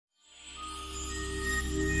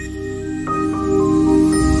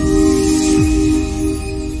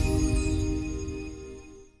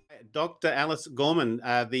Dr. Alice Gorman.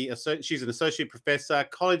 She's an Associate Professor,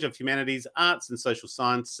 College of Humanities, Arts and Social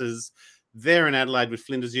Sciences there in Adelaide with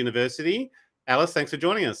Flinders University. Alice, thanks for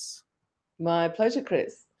joining us. My pleasure,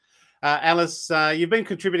 Chris. Alice, you've been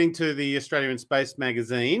contributing to the Australia in Space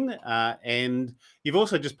magazine, and you've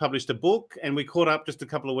also just published a book, and we caught up just a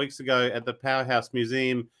couple of weeks ago at the Powerhouse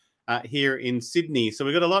Museum here in Sydney. So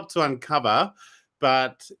we've got a lot to uncover,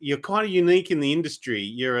 but you're kind of unique in the industry.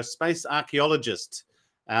 You're a space archaeologist.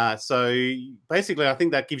 So basically, I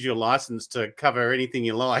think that gives you a license to cover anything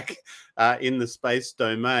you like in the space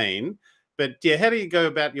domain. But yeah, how do you go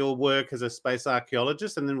about your work as a space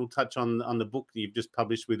archaeologist? And then we'll touch on the book that you've just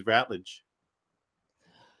published with Routledge.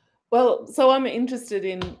 Well, so I'm interested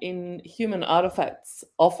in human artifacts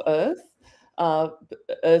off Earth,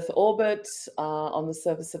 Earth orbit, on the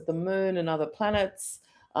surface of the moon and other planets,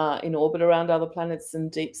 in orbit around other planets and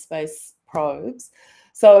deep space probes.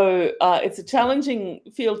 So it's a challenging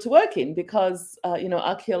field to work in because,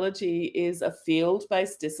 archaeology is a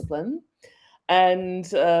field-based discipline. And,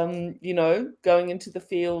 going into the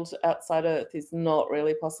field outside Earth is not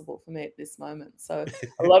really possible for me at this moment. So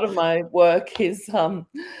a lot of my work is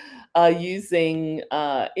using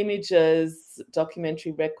images,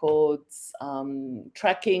 documentary records,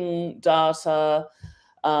 tracking data,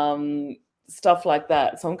 stuff like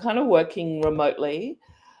that. So I'm kind of working remotely.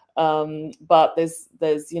 But there's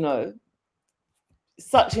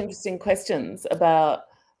such interesting questions about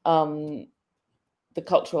the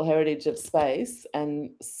cultural heritage of space,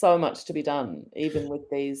 and so much to be done, even with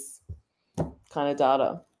these kind of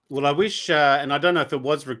data. Well, I wish, and I don't know if it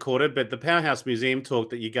was recorded, but the Powerhouse Museum talk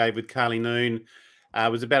that you gave with Carly Noon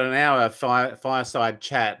was about an hour fireside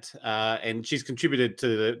chat, and she's contributed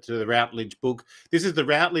to the Routledge book. This is the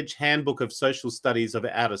Routledge Handbook of Social Studies of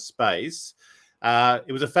Outer Space.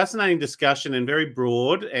 It was a fascinating discussion and very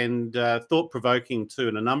broad and thought-provoking too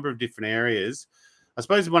in a number of different areas. I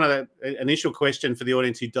suppose one of the initial question for the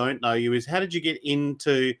audience who don't know you is, how did you get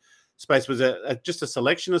into space? Was it just a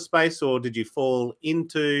selection of space, or did you fall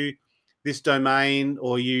into this domain,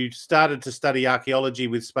 or you started to study archaeology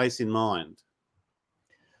with space in mind?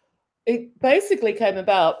 It basically came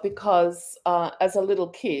about because as a little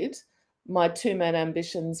kid, my two main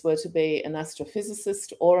ambitions were to be an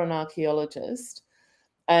astrophysicist or an archaeologist.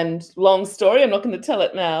 And long story, I'm not going to tell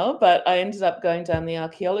it now, but I ended up going down the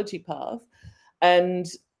archaeology path. And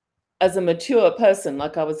as a mature person,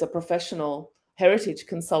 like I was a professional heritage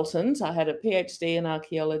consultant, I had a PhD in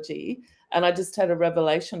archaeology, and I just had a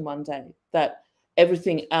revelation one day that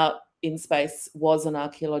everything out in space was an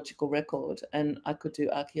archaeological record, and I could do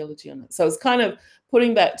archaeology on it. So it's kind of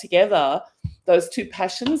putting back together those two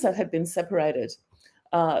passions that had been separated.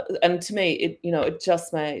 And to me, it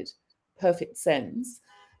just made perfect sense.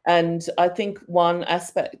 And I think one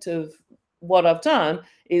aspect of what I've done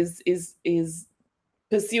is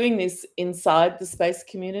pursuing this inside the space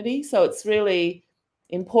community. So it's really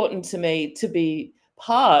important to me to be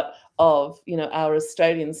part of, our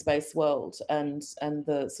Australian space world and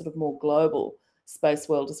the sort of more global space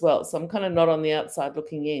world as well. So I'm kind of not on the outside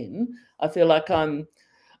looking in. I feel like I'm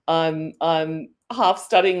half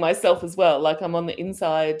studying myself as well. Like I'm on the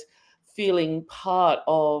inside feeling part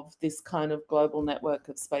of this kind of global network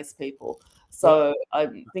of space people. So I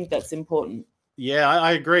think that's important. Yeah,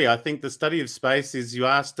 I agree. I think the study of space is, you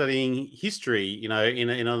are studying history, in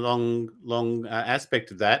a long aspect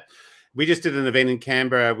of that. We just did an event in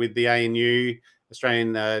Canberra with the ANU,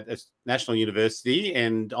 Australian National University,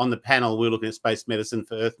 and on the panel we were looking at space medicine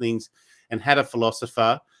for Earthlings and had a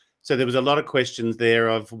philosopher. So there was a lot of questions there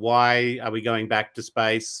of, why are we going back to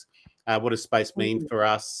space? What does space mean for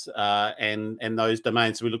us? And those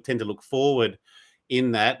domains. So we tend to look forward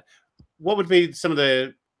in that. What would be some of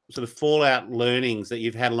the sort of fallout learnings that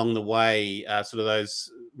you've had along the way, sort of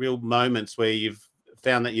those real moments where you've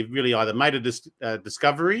found that you've really either made a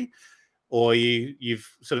discovery, or you've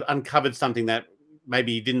sort of uncovered something that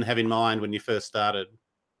maybe you didn't have in mind when you first started?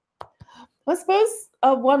 I suppose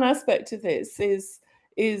one aspect of this is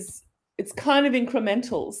it's kind of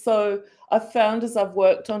incremental. So I've found, as I've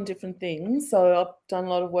worked on different things, so I've done a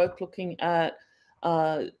lot of work looking at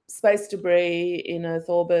space debris in Earth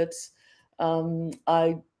orbit.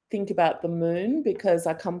 I think about the moon because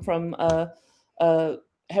I come from a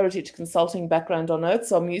heritage consulting background on Earth,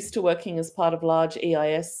 so I'm used to working as part of large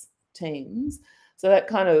EIS teams. So that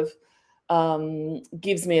kind of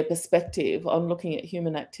gives me a perspective on looking at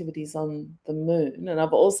human activities on the moon. And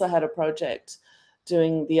I've also had a project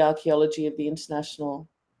doing the archaeology of the International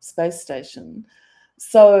Space Station.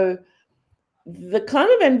 So the kind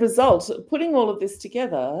of end result, putting all of this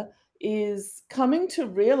together, is coming to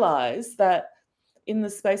realize that in the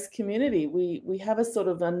space community, we have a sort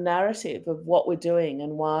of a narrative of what we're doing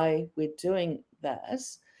and why we're doing that.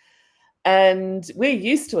 And we're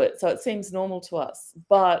used to it, so it seems normal to us.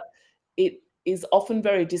 But it is often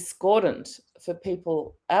very discordant for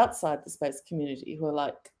people outside the space community who are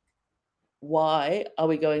like, why are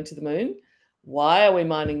we going to the moon? Why are we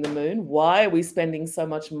mining the moon? Why are we spending so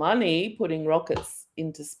much money putting rockets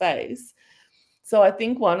into space? So I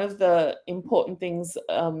think one of the important things,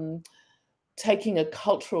 taking a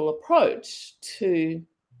cultural approach to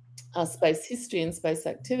space history and space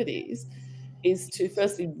activities, is to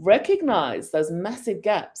firstly recognize those massive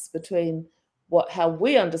gaps between how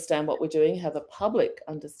we understand what we're doing, how the public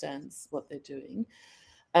understands what they're doing,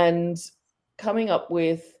 and coming up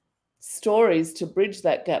with stories to bridge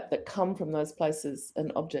that gap that come from those places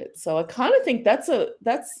and objects. So I kind of think that's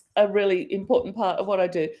a really important part of what I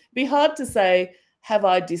do. It'd be hard to say, have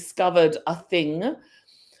I discovered a thing?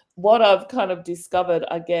 What I've kind of discovered,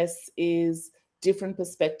 I guess, is different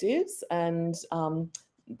perspectives and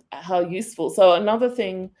how useful. So another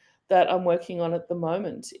thing that I'm working on at the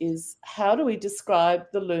moment is, how do we describe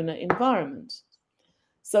the lunar environment?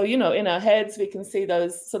 So, you know, in our heads, we can see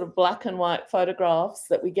those sort of black and white photographs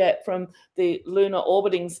that we get from the lunar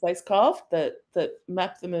orbiting spacecraft that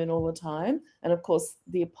map the moon all the time. And of course,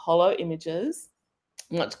 the Apollo images,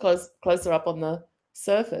 much closer up on the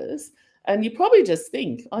surface. And you probably just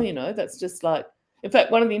think, oh, you know, that's just like, in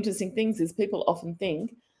fact, one of the interesting things is people often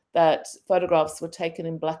think that photographs were taken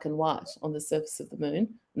in black and white on the surface of the moon,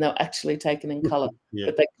 and they were actually taken in color. Yeah.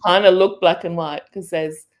 But they kind of look black and white because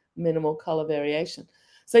there's minimal color variation.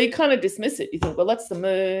 So you kind of dismiss it. You think, well, that's the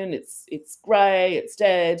moon. It's gray. It's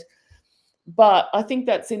dead. But I think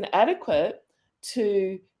that's inadequate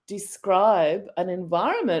to describe an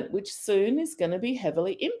environment which soon is going to be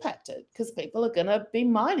heavily impacted, because people are going to be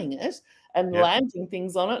mining it and landing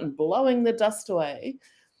things on it and blowing the dust away.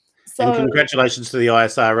 So, and congratulations to the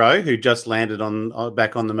ISRO, who just landed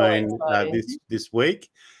back on the moon this week.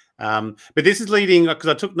 But this is leading, because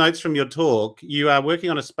I took notes from your talk. You are working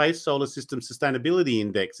on a space solar system sustainability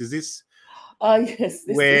index. Is this yes,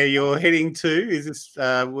 where you're heading to? Is this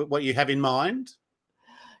what you have in mind?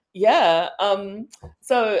 Yeah.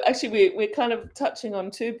 So actually, we're kind of touching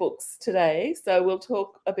on two books today. So we'll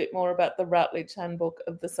talk a bit more about the Routledge Handbook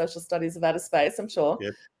of the Social Studies of Outer Space, I'm sure.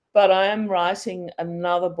 Yep. But I am writing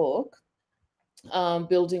another book,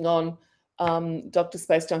 building on Dr.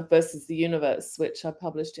 Space Junk versus the Universe, which I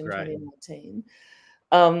published in 2019.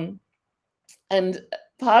 And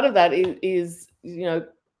part of that is, you know,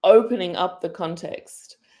 opening up the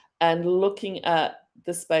context and looking at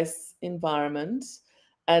the space environment.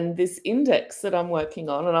 And this index that I'm working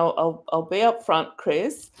on, and I'll be up front,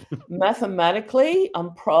 Chris, mathematically,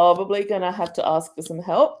 I'm probably going to have to ask for some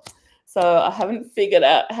help. So I haven't figured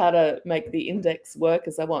out how to make the index work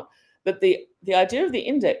as I want. But the idea of the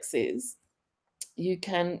index is, you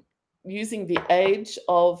can, using the age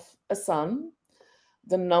of a sun,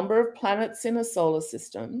 the number of planets in a solar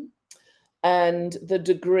system, and the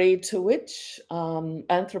degree to which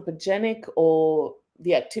anthropogenic or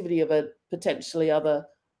the activity of a potentially other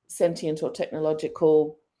sentient or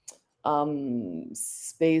technological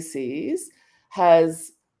species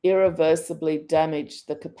has irreversibly damaged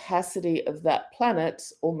the capacity of that planet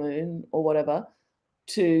or moon or whatever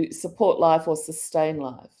to support life or sustain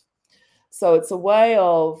life. So it's a way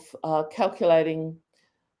of calculating,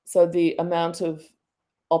 so the amount of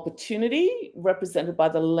opportunity represented by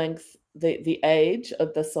the length, the age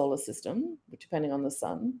of the solar system, depending on the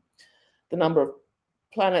sun, the number of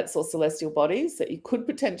planets or celestial bodies that you could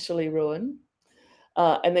potentially ruin,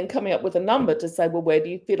 and then coming up with a number to say, well, where do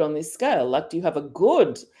you fit on this scale? Like, do you have a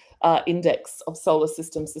good index of solar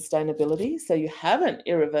system sustainability, so you haven't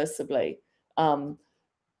irreversibly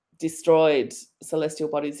destroyed celestial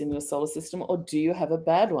bodies in your solar system, or do you have a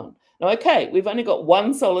bad one? Now, okay, we've only got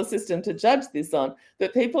one solar system to judge this on,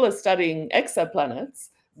 but people are studying exoplanets.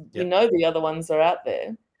 Yep. We know the other ones are out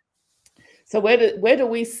there. So where do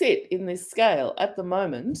we sit in this scale? At the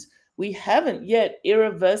moment, we haven't yet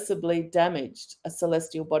irreversibly damaged a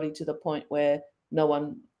celestial body to the point where no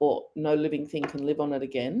one or no living thing can live on it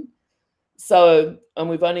again. So, and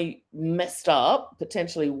we've only messed up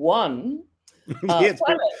potentially one planet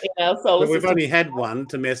in our solar system. We've only had one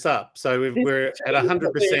to mess up. So we're at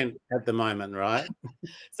 100% at the moment, right?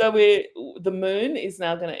 So the moon is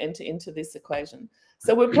now going to enter into this equation.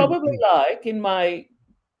 So we're probably like, in my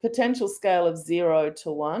potential scale of 0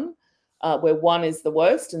 to 1, where 1 is the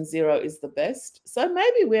worst and 0 is the best. So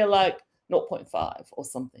maybe we're like 0.5 or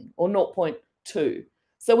something, or 0.2.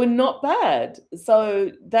 So we're not bad.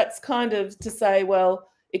 So that's kind of to say, well,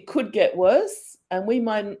 it could get worse, and we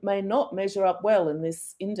may not measure up well in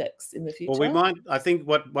this index in the future. Well, we might. I think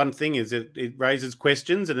one thing is it raises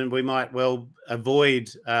questions, and then we might well avoid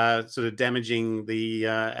sort of damaging the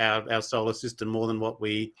our solar system more than what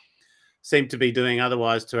we seem to be doing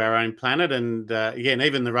otherwise to our own planet. And again,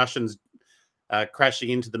 even the Russians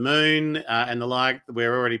crashing into the moon and the like,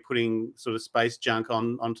 we're already putting sort of space junk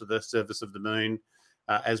onto the surface of the moon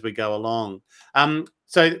as we go along.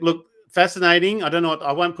 So look, fascinating. I don't know.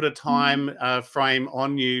 I won't put a time frame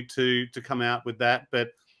on you to come out with that, but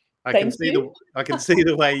I can see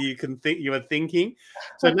the way you are thinking.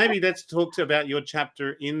 So maybe let's talk about your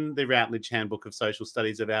chapter in the Routledge Handbook of Social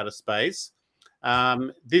Studies of Outer Space.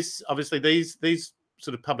 This obviously these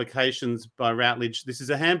sort of publications by Routledge. This is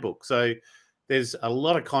a handbook, so there's a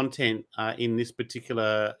lot of content in this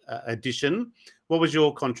particular edition. What was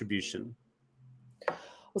your contribution?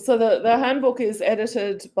 So the handbook is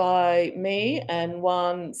edited by me and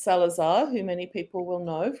Juan Salazar, who many people will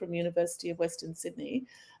know from University of Western Sydney.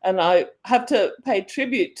 And I have to pay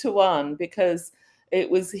tribute to Juan because it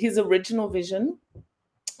was his original vision.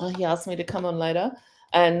 He asked me to come on later,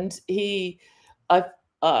 and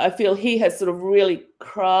I feel he has sort of really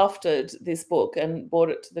crafted this book and brought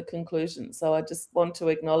it to the conclusion. So I just want to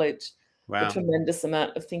acknowledge the tremendous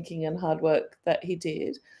amount of thinking and hard work that he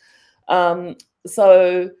did.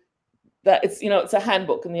 So that it's a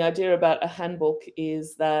handbook, and the idea about a handbook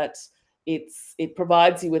is that it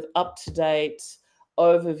provides you with up-to-date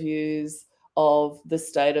overviews of the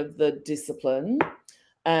state of the discipline,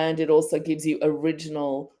 and it also gives you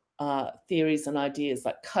original theories and ideas,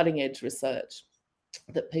 like cutting-edge research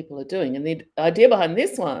that people are doing. And the idea behind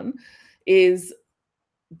this one is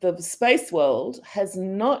the space world has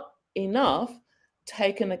not enough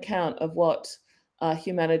taken account of what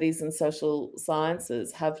humanities and social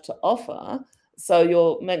sciences have to offer. So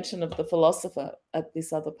your mention of the philosopher at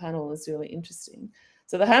this other panel is really interesting.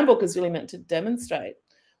 So the handbook is really meant to demonstrate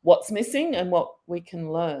what's missing and what we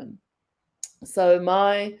can learn. So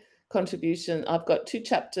my contribution, I've got 2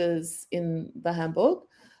 chapters in the handbook.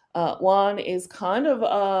 One is kind of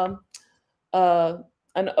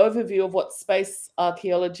an overview of what space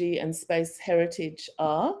archaeology and space heritage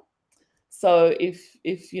are. So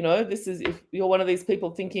if you're one of these people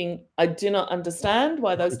thinking, I do not understand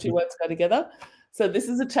why those 2 words go together. So this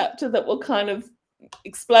is a chapter that will kind of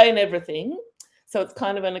explain everything. So it's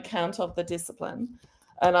kind of an account of the discipline.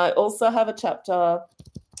 And I also have a chapter,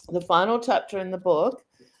 the final chapter in the book,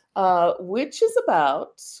 which is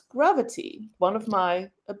about gravity, one of my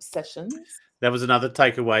obsessions. That was another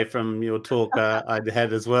takeaway from your talk I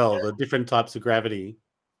had as well, the different types of gravity.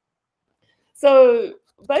 So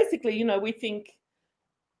basically, we think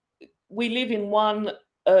we live in one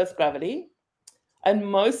Earth gravity, and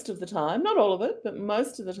most of the time, not all of it, but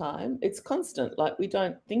most of the time, it's constant. Like, we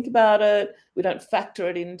don't think about it, we don't factor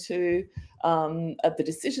it into the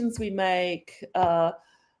decisions we make.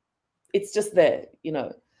 It's just there,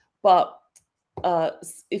 But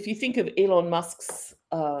if you think of Elon Musk's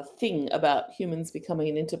thing about humans becoming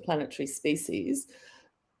an interplanetary species,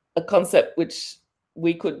 a concept which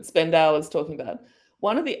we could spend hours talking about,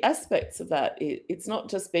 one of the aspects of that, it's not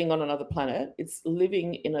just being on another planet, it's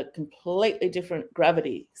living in a completely different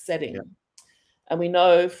gravity setting. Yeah. And we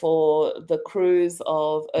know for the crews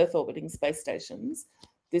of Earth orbiting space stations,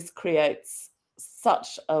 this creates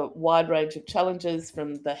such a wide range of challenges,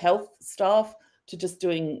 from the health staff to just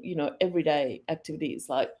doing, everyday activities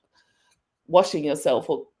like washing yourself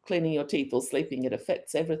or cleaning your teeth or sleeping. It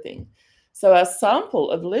affects everything. So our sample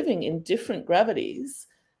of living in different gravities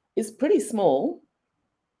is pretty small.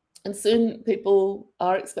 And soon people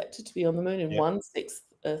are expected to be on the moon in 1/6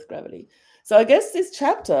 Earth gravity. So I guess this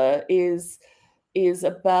chapter is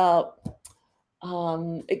about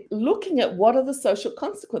looking at what are the social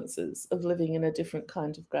consequences of living in a different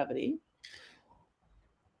kind of gravity.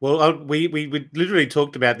 Well, we literally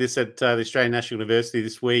talked about this at the Australian National University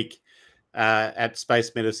this week at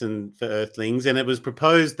Space Medicine for Earthlings, and it was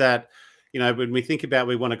proposed that, when we think about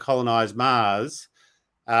we want to colonize Mars,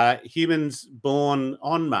 humans born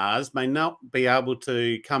on Mars may not be able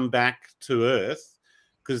to come back to Earth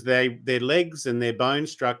because their legs and their bone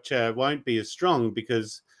structure won't be as strong,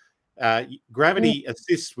 because gravity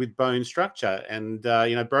assists with bone structure, and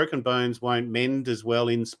broken bones won't mend as well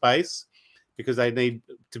in space because they need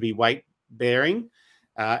to be weight bearing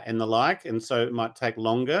and the like, and so it might take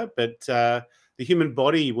longer. But the human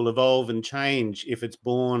body will evolve and change if it's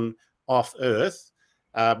born off Earth,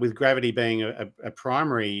 with gravity being a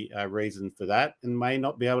primary reason for that, and may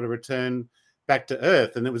not be able to return back to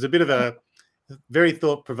Earth. And it was a bit of a very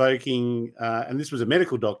thought-provoking, and this was a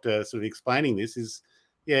medical doctor sort of explaining this, is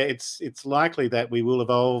yeah, it's likely that we will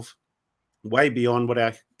evolve way beyond what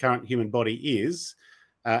our current human body is,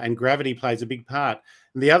 and gravity plays a big part.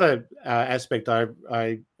 And the other aspect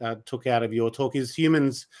I took out of your talk is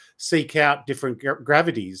humans seek out different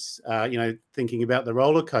gravities, you know, thinking about the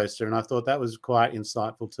roller coaster, and I thought that was quite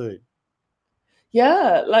insightful too.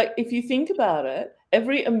 Yeah, like if you think about it,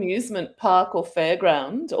 every amusement park or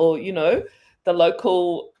fairground or, you know, the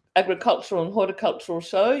local agricultural and horticultural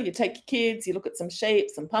show, you take your kids, you look at some sheep,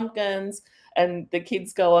 some pumpkins, and the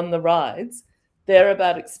kids go on the rides. They're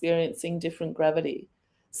about experiencing different gravity.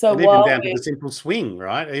 So And even while down to we're the simple swing,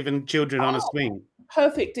 right? Even children on a swing.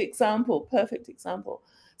 perfect example, perfect example.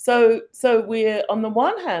 So we're on the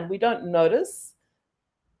one hand, we don't notice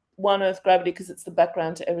one Earth gravity because it's the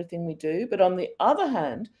background to everything we do. But on the other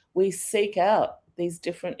hand, we seek out these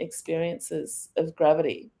different experiences of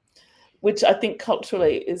gravity, which I think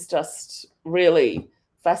culturally is just really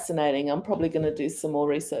fascinating. I'm probably going to do some more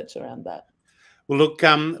research around that. Well, look,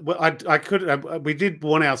 I could, we did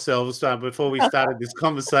warn ourselves before we started this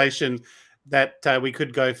conversation that we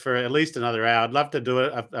could go for at least another hour. I'd love to do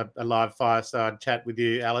a live fireside chat with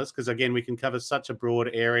you, Alice, because again, we can cover such a broad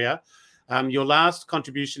area. Your last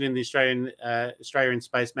contribution in the Australia in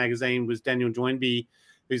Space magazine was Daniel Joinby,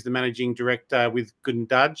 who's the managing director with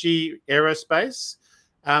Gundadji Aerospace.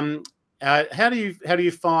 How do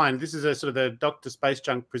you find, this is a sort of the Dr. Space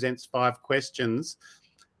Junk presents 5 questions.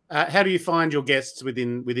 How do you find your guests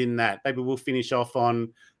within that? Maybe we'll finish off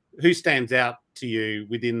on who stands out to you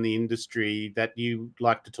within the industry that you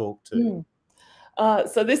like to talk to.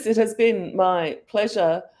 So it has been my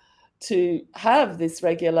pleasure to have this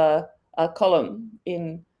regular column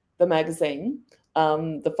in the magazine,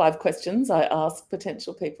 the 5 questions I ask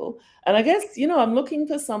potential people. And I guess, you know, I'm looking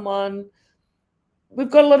for someone.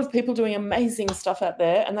 We've got a lot of people doing amazing stuff out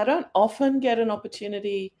there, and they don't often get an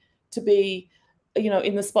opportunity to be, you know,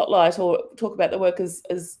 in the spotlight or talk about their work as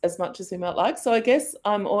much as we might like. So I guess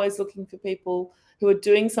I'm always looking for people who are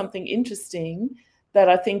doing something interesting that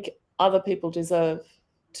I think other people deserve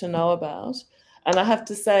to know about. And I have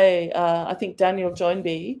to say, I think Daniel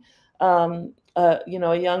Joinby, you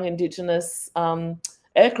know, a young Indigenous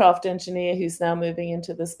aircraft engineer who's now moving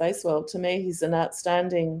into the space world, to me, he's an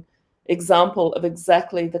outstanding example of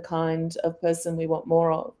exactly the kind of person we want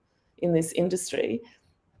more of in this industry.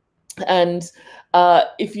 And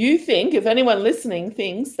if anyone listening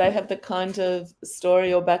thinks they have the kind of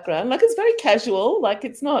story or background, like it's very casual, like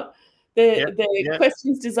it's not, they're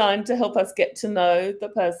questions designed to help us get to know the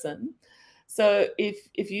person. So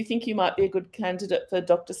if you think you might be a good candidate for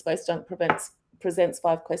Dr. Space Junk presents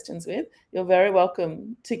 5 questions with, you're very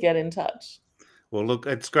welcome to get in touch. Well, look,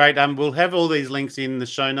 it's great. We'll have all these links in the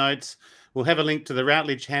show notes. We'll have a link to the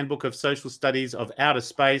Routledge Handbook of Social Studies of Outer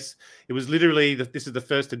Space. It was literally, this is the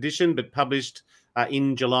first edition, but published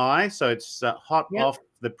in July. So it's hot off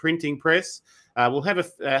the printing press. We'll have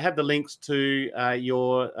the links to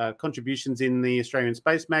your contributions in the Australian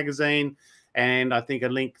Space magazine, and I think a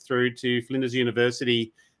link through to Flinders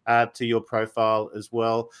University to your profile as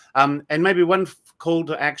well. And maybe one call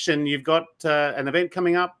to action. You've got an event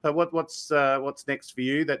coming up. What's next for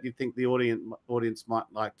you that you think the audience might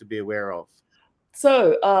like to be aware of?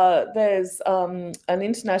 So there's an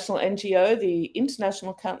international NGO, the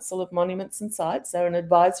International Council of Monuments and Sites. They're an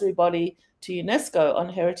advisory body to UNESCO on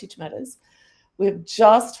heritage matters. We've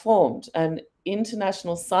just formed an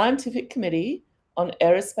international scientific committee on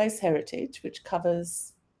aerospace heritage, which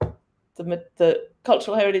covers the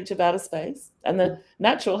cultural heritage of outer space and the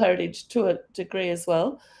natural heritage to a degree as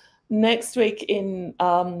well. Next week,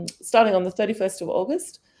 starting on the 31st of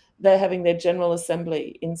August, they're having their General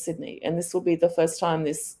Assembly in Sydney. And this will be the first time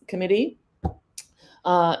this committee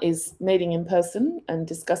is meeting in person and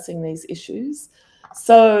discussing these issues.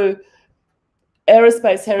 So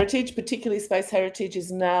aerospace heritage, particularly space heritage,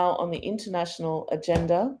 is now on the international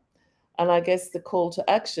agenda. And I guess the call to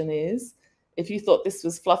action is, if you thought this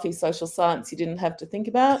was fluffy social science you didn't have to think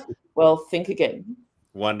about, well, think again.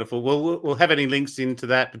 Wonderful. Well, we'll have any links into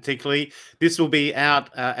that particularly. This will be out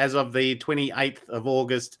as of the 28th of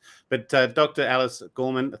August. But Dr. Alice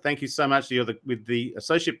Gorman, thank you so much. You're with the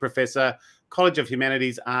Associate Professor, College of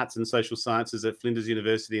Humanities, Arts and Social Sciences at Flinders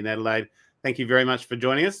University in Adelaide. Thank you very much for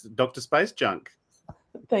joining us, Dr. Space Junk.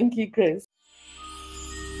 Thank you, Chris.